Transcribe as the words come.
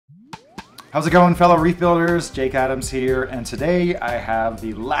How's it going, fellow reef builders? Jake Adams here, and today I have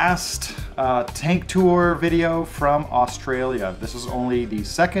the last tank tour video from Australia. This is only the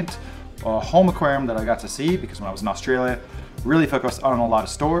second home aquarium that I got to see, because when I was in Australia, really focused on a lot of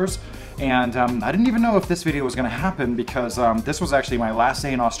stores, and I didn't even know if this video was going to happen, because this was actually my last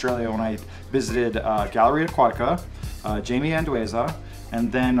day in Australia when I visited Galleria Aquatica, Jamie Andueza, and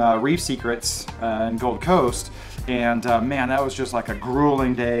then Reef Secrets in Gold Coast. And man, that was just like a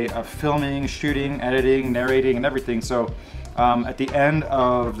grueling day of filming, shooting, editing, narrating, and everything. So at the end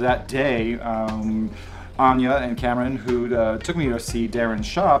of that day, Anya and Cameron, who took me to see Darren's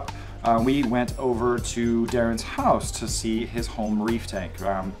shop, we went over to Darren's house to see his home reef tank,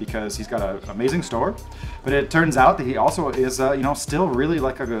 because he's got an amazing store. But it turns out that he also is, still really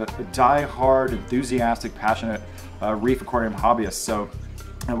like a die-hard, enthusiastic, passionate reef aquarium hobbyist. So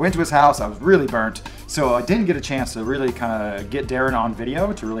I went to his house. I was really burnt, so I didn't get a chance to really kind of get Darren on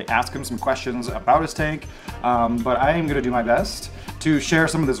video to really ask him some questions about his tank, but I am going to do my best to share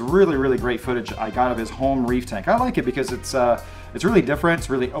some of this really great footage I got of his home reef tank. I like it because it's really different, it's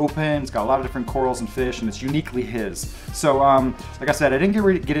really open, it's got a lot of different corals and fish, and it's uniquely his. So like I said, I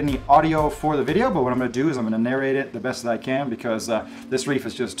didn't get any audio for the video, but what I'm going to do is I'm going to narrate it the best that I can, because this reef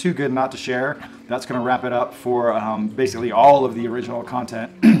is just too good not to share. That's going to wrap it up for basically all of the original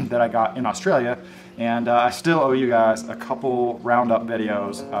content that I got in Australia. And I still owe you guys a couple roundup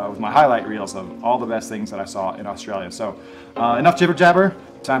videos with my highlight reels of all the best things that I saw in Australia. So enough jibber jabber,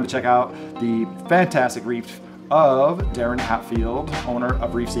 time to check out the fantastic reef of Darren Hatfield, owner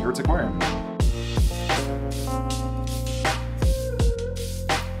of Reef Secrets Aquarium.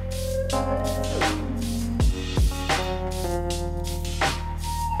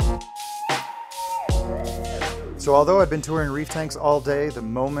 So although I've been touring reef tanks all day, the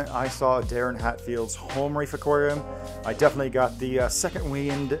moment I saw Darren Hatfield's home reef aquarium, I definitely got the second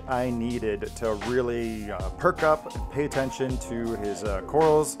wind I needed to really perk up and pay attention to his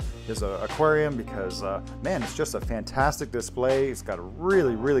corals, his aquarium, because man, it's just a fantastic display. It's got a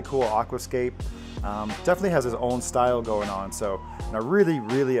really cool aquascape. Definitely has his own style going on. So, and I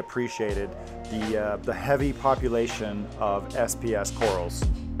really appreciated the heavy population of SPS corals.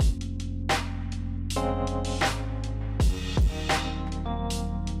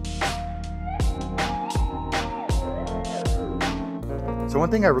 So one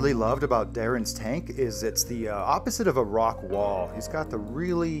thing I really loved about Darren's tank is it's the opposite of a rock wall. He's got the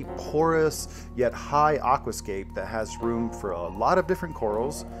really porous yet high aquascape that has room for a lot of different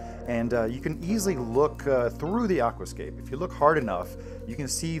corals, and you can easily look through the aquascape. If you look hard enough, you can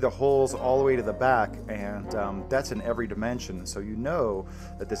see the holes all the way to the back, and that's in every dimension. So you know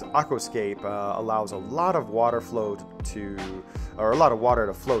that this aquascape allows a lot of water flow a lot of water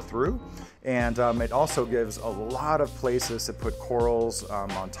to flow through. And it also gives a lot of places to put corals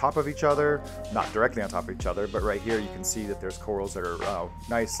on top of each other, not directly on top of each other, but right here you can see that there's corals that are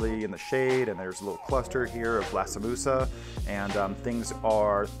nicely in the shade, and there's a little cluster here of Blastomussa, and things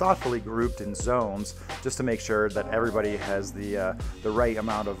are thoughtfully grouped in zones just to make sure that everybody has the right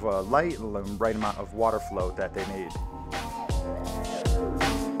amount of light and the right amount of water flow that they need.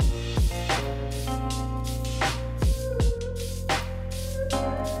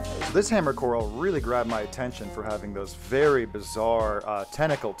 This hammer coral really grabbed my attention for having those very bizarre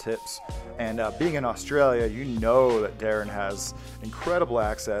tentacle tips, and being in Australia, you know that Darren has incredible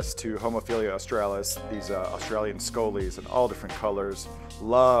access to Homophilia australis, these Australian scolies in all different colors.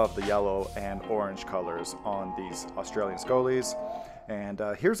 Love the yellow and orange colors on these Australian scolies. And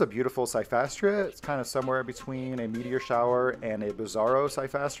here's a beautiful Cyphastria. It's kind of somewhere between a meteor shower and a bizarro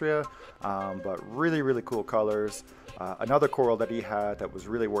Cyphastria, but really cool colors. Another coral that he had that was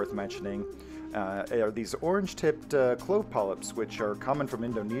really worth mentioning are these orange-tipped clove polyps, which are common from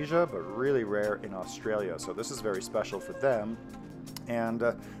Indonesia but really rare in Australia. So this is very special for them. And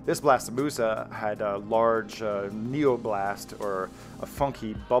this Blastomussa had a large neoblast, or a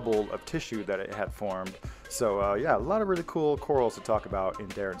funky bubble of tissue that it had formed. So yeah, a lot of really cool corals to talk about in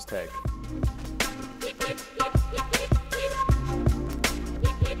Darren's tank.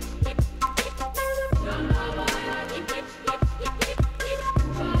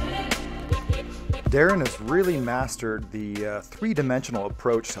 Darren has really mastered the three-dimensional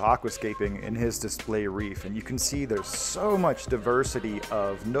approach to aquascaping in his display reef, and you can see there's so much diversity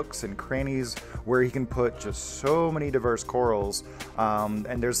of nooks and crannies where he can put just so many diverse corals,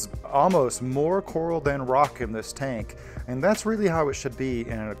 and there's almost more coral than rock in this tank, and that's really how it should be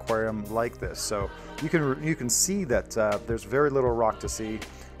in an aquarium like this. So you can see that there's very little rock to see.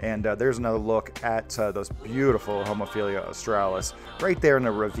 And there's another look at those beautiful Homophilia australis right there in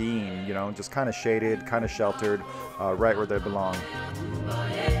the ravine, you know, just kind of shaded, kind of sheltered, right where they belong.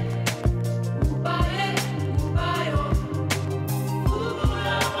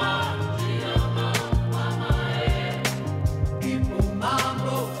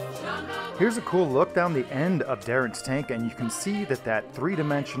 here's a cool look down the end of Darren's tank, and you can see that that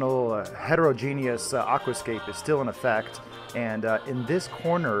three-dimensional heterogeneous aquascape is still in effect. And in this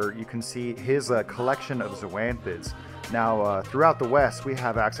corner, you can see his collection of zoanthids. Now, throughout the West, we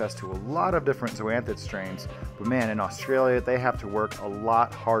have access to a lot of different zoanthid strains, but man, in Australia, they have to work a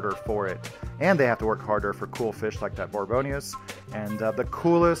lot harder for it. And they have to work harder for cool fish like that Barbonius. And the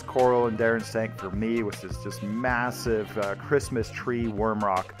coolest coral in Darren's tank for me was this just massive Christmas tree worm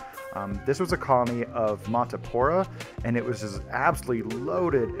rock. This was a colony of Montipora, and it was just absolutely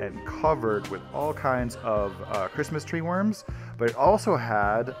loaded and covered with all kinds of Christmas tree worms, but it also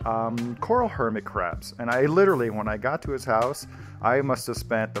had coral hermit crabs. And I literally, when I got to his house, I must have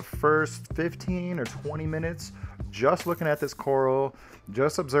spent the first 15 or 20 minutes just looking at this coral,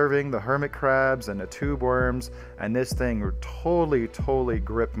 just observing the hermit crabs and the tube worms, and this thing totally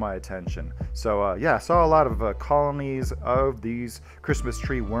gripped my attention. So yeah, I saw a lot of colonies of these Christmas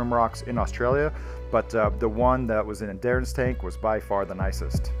tree worm rocks in Australia, but the one that was in Darren's tank was by far the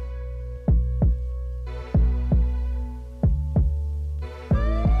nicest.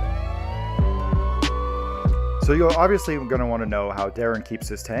 So you're obviously going to want to know how Darren keeps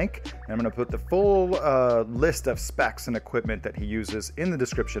his tank, and I'm going to put the full list of specs and equipment that he uses in the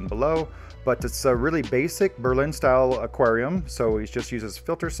description below, but it's a really basic Berlin style aquarium, so he just uses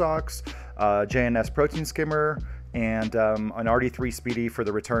filter socks, J&S protein skimmer, and an RD3 Speedy for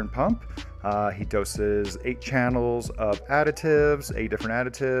the return pump. He doses 8 channels of additives, 8 different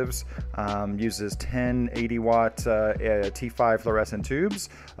additives, uses 10 80-watt T5 fluorescent tubes,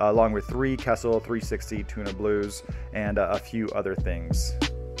 along with 3 Kessel 360 tuna blues, and a few other things.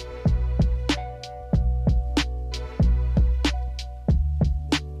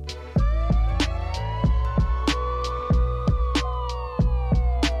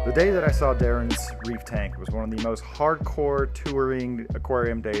 The day that I saw Darren's reef tank was one of the most hardcore touring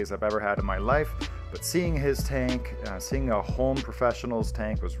aquarium days I've ever had in my life, but seeing his tank, seeing a home professional's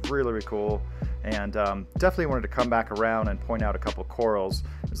tank was really cool, and definitely wanted to come back around and point out a couple corals.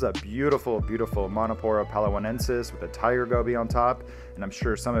 This is a beautiful Monopora palawanensis with a tiger goby on top, and I'm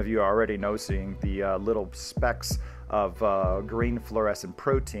sure some of you are already noticing the little specks of green fluorescent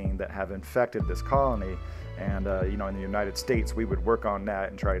protein that have infected this colony. And you know, in the United States, we would work on that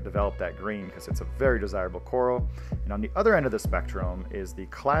and try to develop that green because it's a very desirable coral. And on the other end of the spectrum is the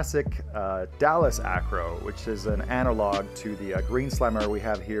classic Dallas acro, which is an analog to the green slammer we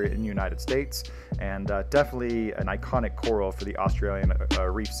have here in the United States, and definitely an iconic coral for the Australian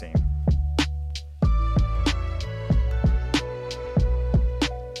reef scene.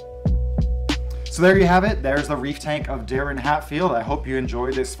 So there you have it. There's the reef tank of Darren Hatfield. I hope you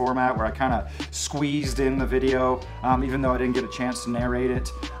enjoyed this format where I kind of squeezed in the video, even though I didn't get a chance to narrate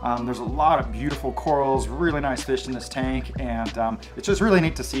it. There's a lot of beautiful corals, really nice fish in this tank, and it's just really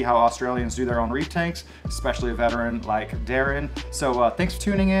neat to see how Australians do their own reef tanks, especially a veteran like Darren. So thanks for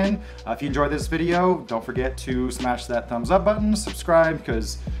tuning in. If you enjoyed this video, don't forget to smash that thumbs up button, subscribe,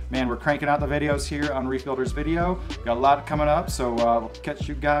 because man, we're cranking out the videos here on Reef Builders Video. Got a lot coming up, so we'll catch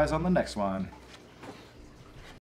you guys on the next one.